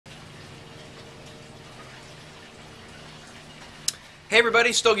Hey everybody,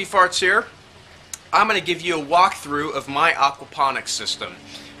 StogieFarts here. I'm going to give you a walkthrough of my aquaponics system.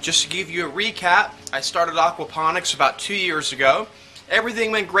 Just to give you a recap, I started aquaponics about 2 years ago.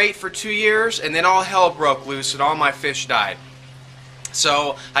 Everything went great for 2 years, and then all hell broke loose and all my fish died.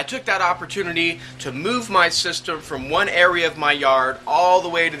 So I took that opportunity to move my system from one area of my yard all the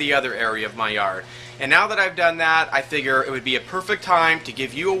way to the other area of my yard. And now that I've done that, I figure it would be a perfect time to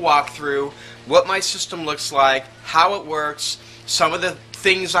give you a walkthrough, what my system looks like, how it works, some of the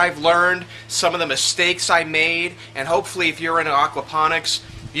things I've learned, some of the mistakes I made, and hopefully if you're into aquaponics,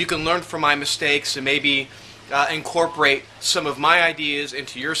 you can learn from my mistakes and maybe incorporate some of my ideas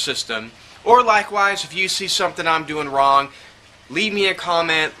into your system. Or likewise, if you see something I'm doing wrong, leave me a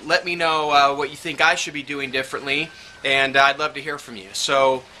comment, let me know what you think I should be doing differently, and I'd love to hear from you.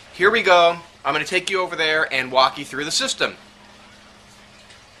 So here we go. I'm going to take you over there and walk you through the system.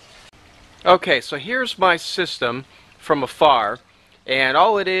 Okay, so here's my system from afar, and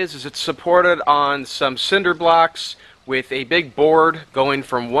all it is it's supported on some cinder blocks with a big board going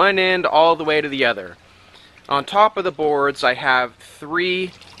from one end all the way to the other. On top of the boards I have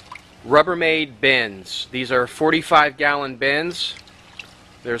 3 Rubbermaid bins. These are 45-gallon bins.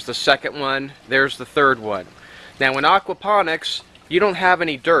 There's the second one, there's the third one. Now in aquaponics you don't have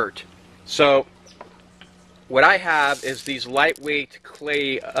any dirt, so what I have is these lightweight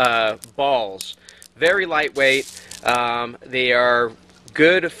clay balls. Very lightweight. They are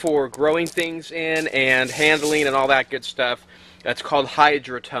good for growing things in and handling and all that good stuff. That's called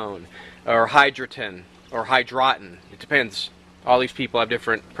hydrotone or hydroton or hydroton. It depends. All these people have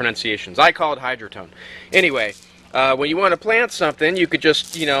different pronunciations. I call it hydrotone. Anyway, when you want to plant something, you could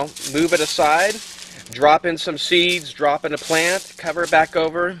just, move it aside, drop in some seeds, drop in a plant, cover it back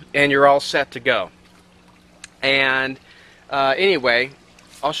over, and you're all set to go. And anyway,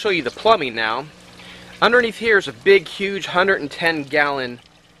 I'll show you the plumbing now. Underneath here is a big, huge 110-gallon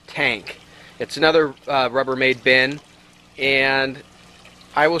tank. It's another Rubbermaid bin, and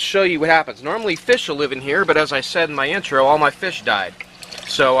I will show you what happens. Normally fish will live in here, but as I said in my intro, all my fish died.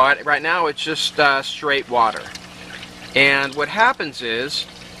 So right now it's just straight water. And what happens is,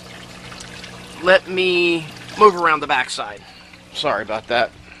 let me move around the backside. Sorry about that.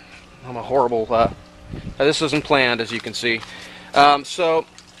 I'm a horrible... this isn't planned, as you can see. So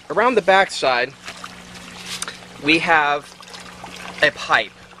around the backside, we have a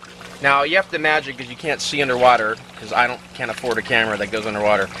pipe. Now you have to imagine, because you can't see underwater, because I can't afford a camera that goes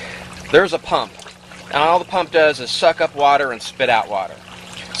underwater. There's a pump, and all the pump does is suck up water and spit out water.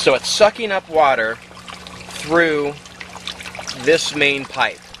 So it's sucking up water through this main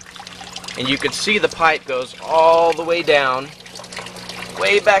pipe, and you can see the pipe goes all the way down,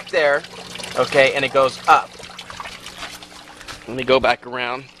 way back there. Okay, and it goes up. Let me go back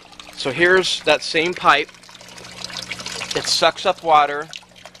around. So here's that same pipe. It sucks up water,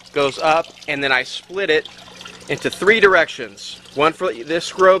 goes up, and then I split it into 3 directions. One for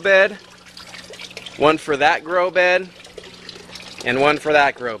this grow bed, one for that grow bed, and one for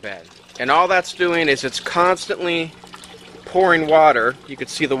that grow bed. And all that's doing is it's constantly pouring water. You can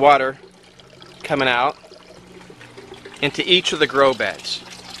see the water coming out into each of the grow beds.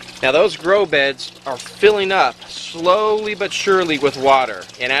 Now those grow beds are filling up slowly but surely with water,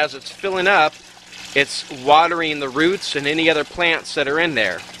 and as it's filling up, it's watering the roots and any other plants that are in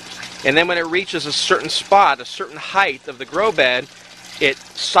there. And then when it reaches a certain spot, a certain height of the grow bed, it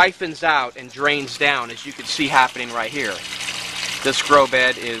siphons out and drains down, as you can see happening right here. This grow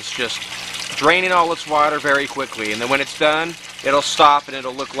bed is just draining all its water very quickly, and then when it's done, it'll stop and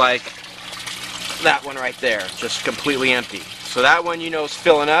it'll look like that one right there, just completely empty. So that one, is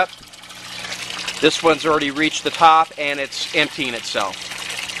filling up. This one's already reached the top and it's emptying itself.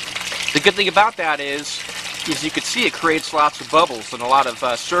 The good thing about that is you can see it creates lots of bubbles and a lot of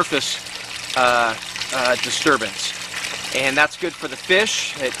surface disturbance. And that's good for the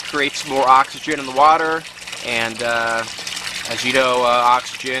fish. It creates more oxygen in the water, and as you know,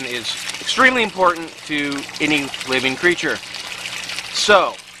 oxygen is extremely important to any living creature.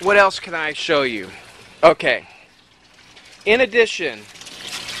 So, what else can I show you? Okay. In addition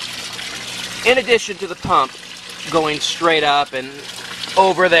to the pump going straight up and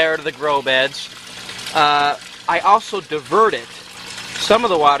over there to the grow beds, I also divert it. Some of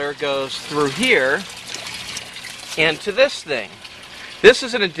the water goes through here and to this thing. This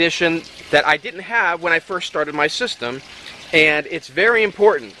is an addition that I didn't have when I first started my system, and it's very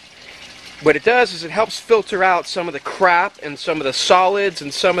important. What it does is it helps filter out some of the crap and some of the solids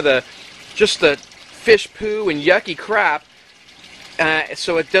and some of the fish poo and yucky crap,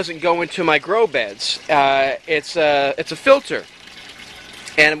 so it doesn't go into my grow beds. It's a filter.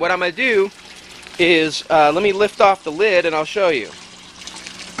 And what I'm going to do is, let me lift off the lid and I'll show you.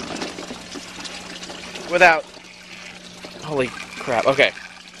 without... Holy crap. Okay.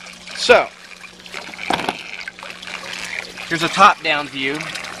 So, here's a top-down view.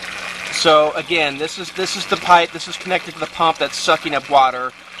 So again, this is the pipe. This is connected to the pump that's sucking up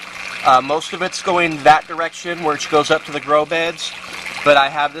water. Most of it's going that direction, which goes up to the grow beds. But I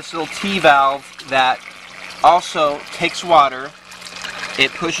have this little T-valve that also takes water.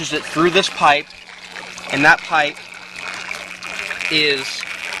 It pushes it through this pipe, and that pipe is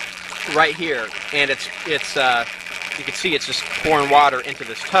right here. And it's you can see it's just pouring water into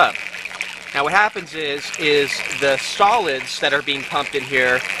this tub. Now what happens is the solids that are being pumped in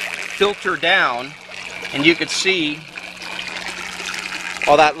here filter down, and you can see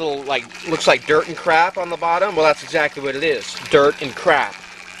all that little, like, looks like dirt and crap on the bottom. Well, that's exactly what it is, dirt and crap.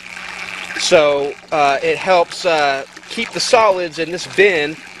 So it helps keep the solids in this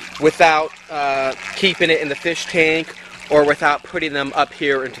bin without keeping it in the fish tank or without putting them up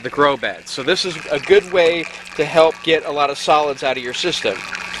here into the grow bed. So this is a good way to help get a lot of solids out of your system.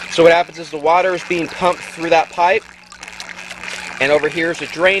 So what happens is the water is being pumped through that pipe, and over here is a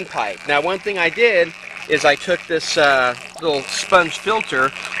drain pipe. Now one thing I did is I took this little sponge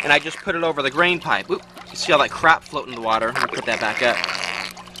filter and I just put it over the drain pipe. Oop, you see all that crap floating in the water? Let me put that back up.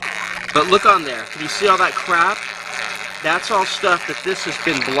 But look on there. Can you see all that crap? That's all stuff that this has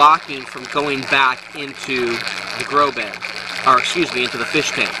been blocking from going back into the grow bed, or excuse me, into the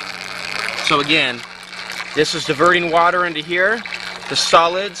fish tank. So again, this is diverting water into here. The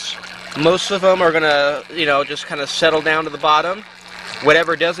solids, most of them are gonna, you know, just kind of settle down to the bottom.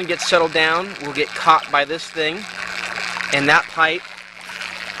 Whatever doesn't get settled down will get caught by this thing, and that pipe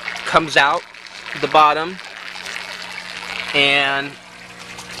comes out the bottom and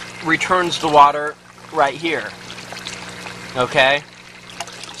returns the water right here. Okay,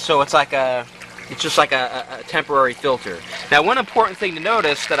 so it's just like a temporary filter. Now, one important thing to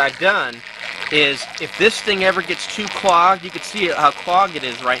notice that I've done is if this thing ever gets too clogged, you can see how clogged it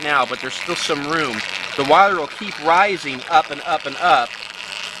is right now, but there's still some room. The water will keep rising up and up and up,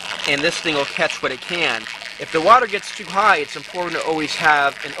 and this thing will catch what it can. If the water gets too high, it's important to always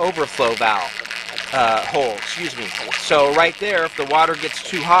have an overflow valve hole. Excuse me. So right there, if the water gets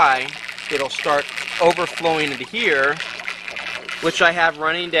too high, it'll start overflowing into here, which I have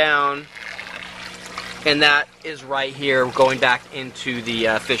running down, and that is right here going back into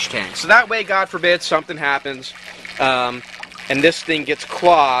the fish tank. So that way, God forbid, something happens and this thing gets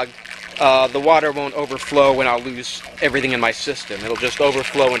clogged, the water won't overflow and I'll lose everything in my system. It'll just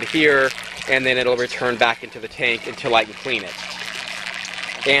overflow into here, and then it'll return back into the tank until I can clean it.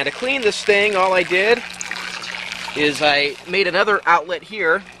 And to clean this thing, all I did is I made another outlet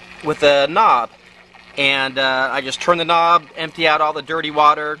here with a knob. And I just turn the knob, empty out all the dirty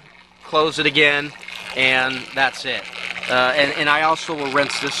water, close it again, and that's it. And I also will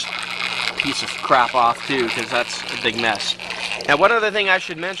rinse this piece of crap off too, because that's a big mess. Now, one other thing I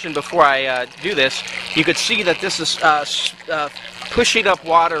should mention before I do this, you could see that this is pushing up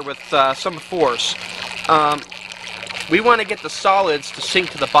water with some force. We want to get the solids to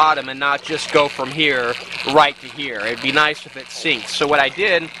sink to the bottom and not just go from here right to here. It'd be nice if it sinks. So what I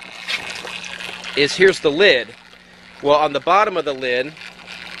did is, here's the lid. Well, on the bottom of the lid,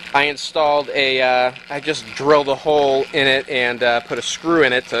 I installed I just drilled a hole in it and put a screw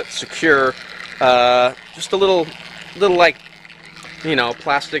in it to secure just a little like, you know,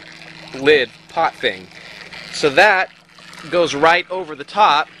 plastic lid pot thing. So that goes right over the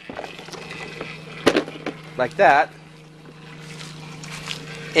top, like that.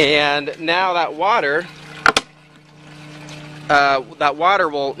 And now that water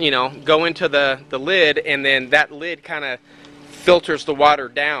will, you know, go into the lid, and then that lid kind of filters the water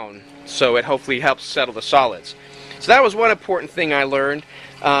down, so it hopefully helps settle the solids. So that was one important thing I learned,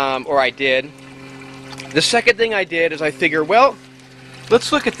 or I did. The second thing I did is I figured, well,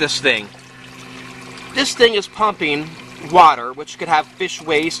 let's look at this thing. This thing is pumping water, which could have fish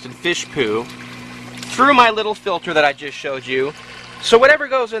waste and fish poo, through my little filter that I just showed you. So whatever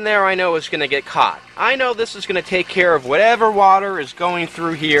goes in there, I know is going to get caught. I know this is going to take care of whatever water is going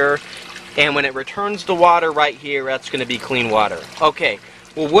through here, and when it returns the water right here, that's going to be clean water. Okay,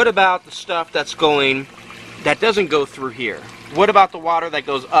 well, what about the stuff that doesn't go through here? What about the water that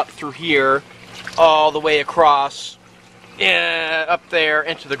goes up through here, all the way across, up there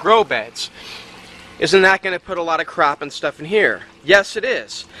into the grow beds? Isn't that going to put a lot of crop and stuff in here? Yes, it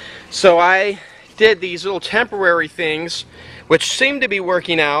is. So I did these little temporary things, which seem to be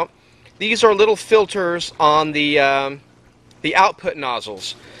working out. These are little filters on the output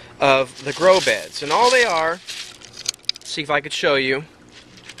nozzles of the grow beds, and all they are, see if I could show you.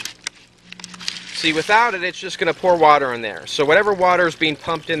 See, without it, it's just going to pour water in there. So whatever water is being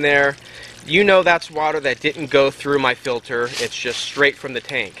pumped in there, you know that's water that didn't go through my filter. It's just straight from the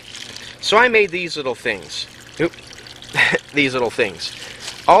tank. So I made these little things. Oop. These little things.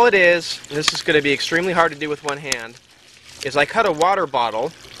 All it is, and this is going to be extremely hard to do with one hand, is I cut a water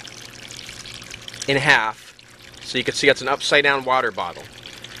bottle in half. So you can see it's an upside down water bottle.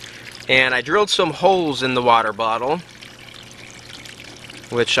 And I drilled some holes in the water bottle,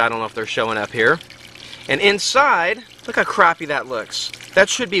 which I don't know if they're showing up here. And inside, look how crappy that looks. That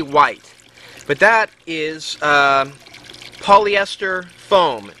should be white. But that is polyester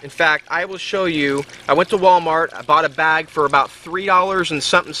foam. In fact, I will show you, I went to Walmart, I bought a bag for about $3 and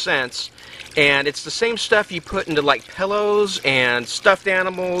something cents, and it's the same stuff you put into like pillows and stuffed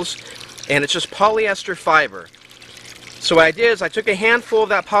animals, and it's just polyester fiber. So what I did is I took a handful of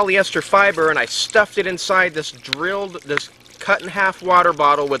that polyester fiber and I stuffed it inside this cut in half water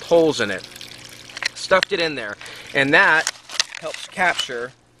bottle with holes in it. Stuffed it in there, and that helps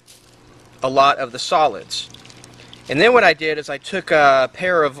capture a lot of the solids. And then what I did is I took a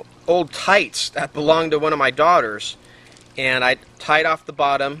pair of old tights that belonged to one of my daughters, and I tied off the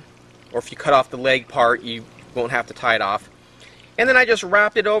bottom, or if you cut off the leg part you won't have to tie it off, and then I just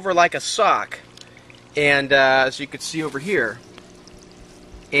wrapped it over like a sock, and as you can see over here,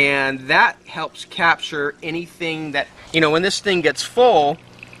 and that helps capture anything that, you know, when this thing gets full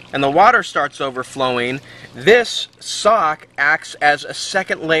and the water starts overflowing, this sock acts as a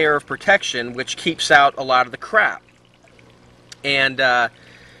second layer of protection, which keeps out a lot of the crap. And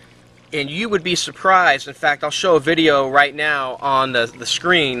you would be surprised. In fact, I'll show a video right now on the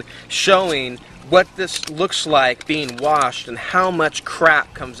screen showing what this looks like being washed and how much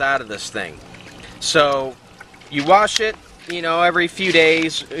crap comes out of this thing. So you wash it, you know, every few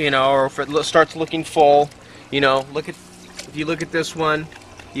days, you know, or if it starts looking full, you know, if you look at this one,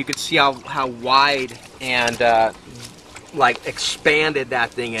 you can see how wide and like expanded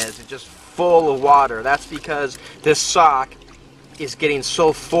that thing is. It's just full of water. That's because this sock is getting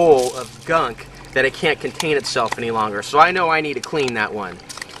so full of gunk that it can't contain itself any longer. So I know I need to clean that one.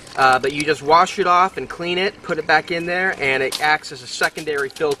 But you just wash it off and clean it, put it back in there, and it acts as a secondary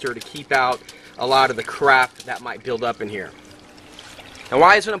filter to keep out a lot of the crap that might build up in here. And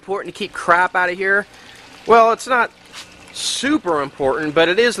why is it important to keep crap out of here? Well, it's not super important, but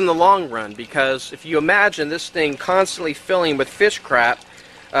it is in the long run, because if you imagine this thing constantly filling with fish crap,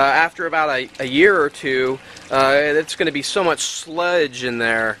 after about a year or two, it's going to be so much sludge in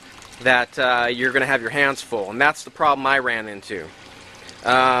there that you're going to have your hands full, and that's the problem I ran into.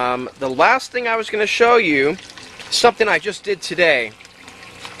 The last thing I was going to show you, something I just did today.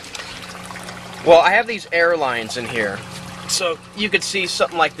 Well, I have these air lines in here, so you could see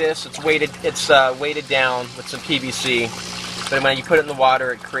something like this. It's weighted down with some PVC, but when you put it in the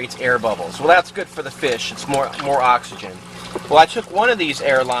water, it creates air bubbles. Well, that's good for the fish. It's more oxygen. Well, I took one of these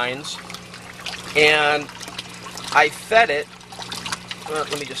air lines and I fed it.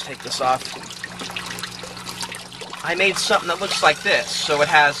 Let me just take this off. I made something that looks like this. So it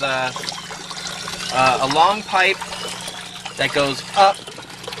has a long pipe that goes up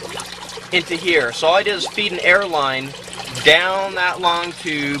into here. So all I did is feed an air line down that long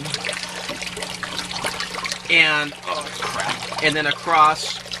tube and, oh crap, and then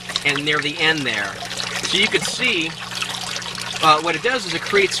across and near the end there. So you can see what it does is it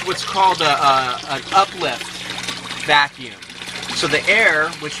creates what's called an uplift vacuum. So the air,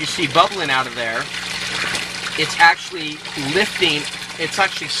 which you see bubbling out of there, it's actually lifting, it's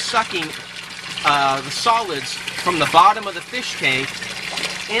actually sucking the solids from the bottom of the fish tank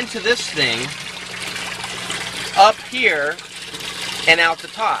into this thing, up here, and out the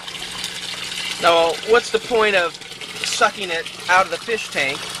top. Now, what's the point of sucking it out of the fish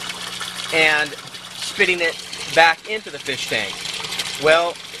tank and spitting it back into the fish tank?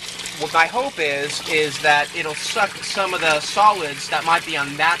 Well, what my hope is that it'll suck some of the solids that might be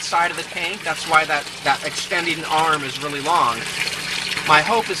on that side of the tank. That's why that extending arm is really long. My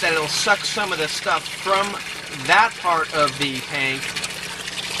hope is that it'll suck some of the stuff from that part of the tank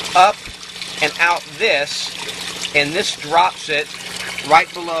up and out this, and this drops it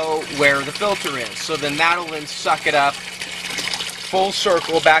right below where the filter is. So then that'll then suck it up full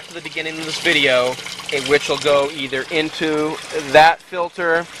circle back to the beginning of this video, which will go either into that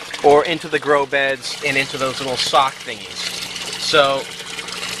filter or into the grow beds and into those little sock thingies. So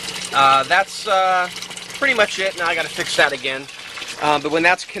that's pretty much it. Now I got to fix that again. But when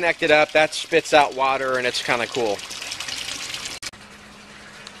that's connected up, that spits out water, and it's kind of cool.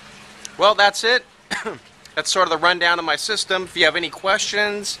 Well, that's it. That's sort of the rundown of my system. If you have any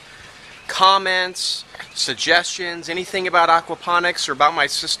questions, comments, suggestions, anything about aquaponics or about my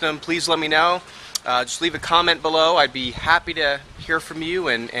system, please let me know. Just leave a comment below. I'd be happy to hear from you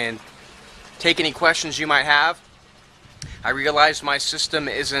and take any questions you might have. I realize my system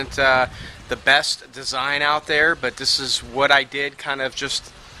isn't the best design out there, but this is what I did kind of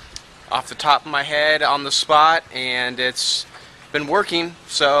just off the top of my head on the spot, and it's been working.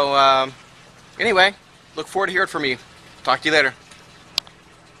 So anyway, look forward to hearing from you. Talk to you later.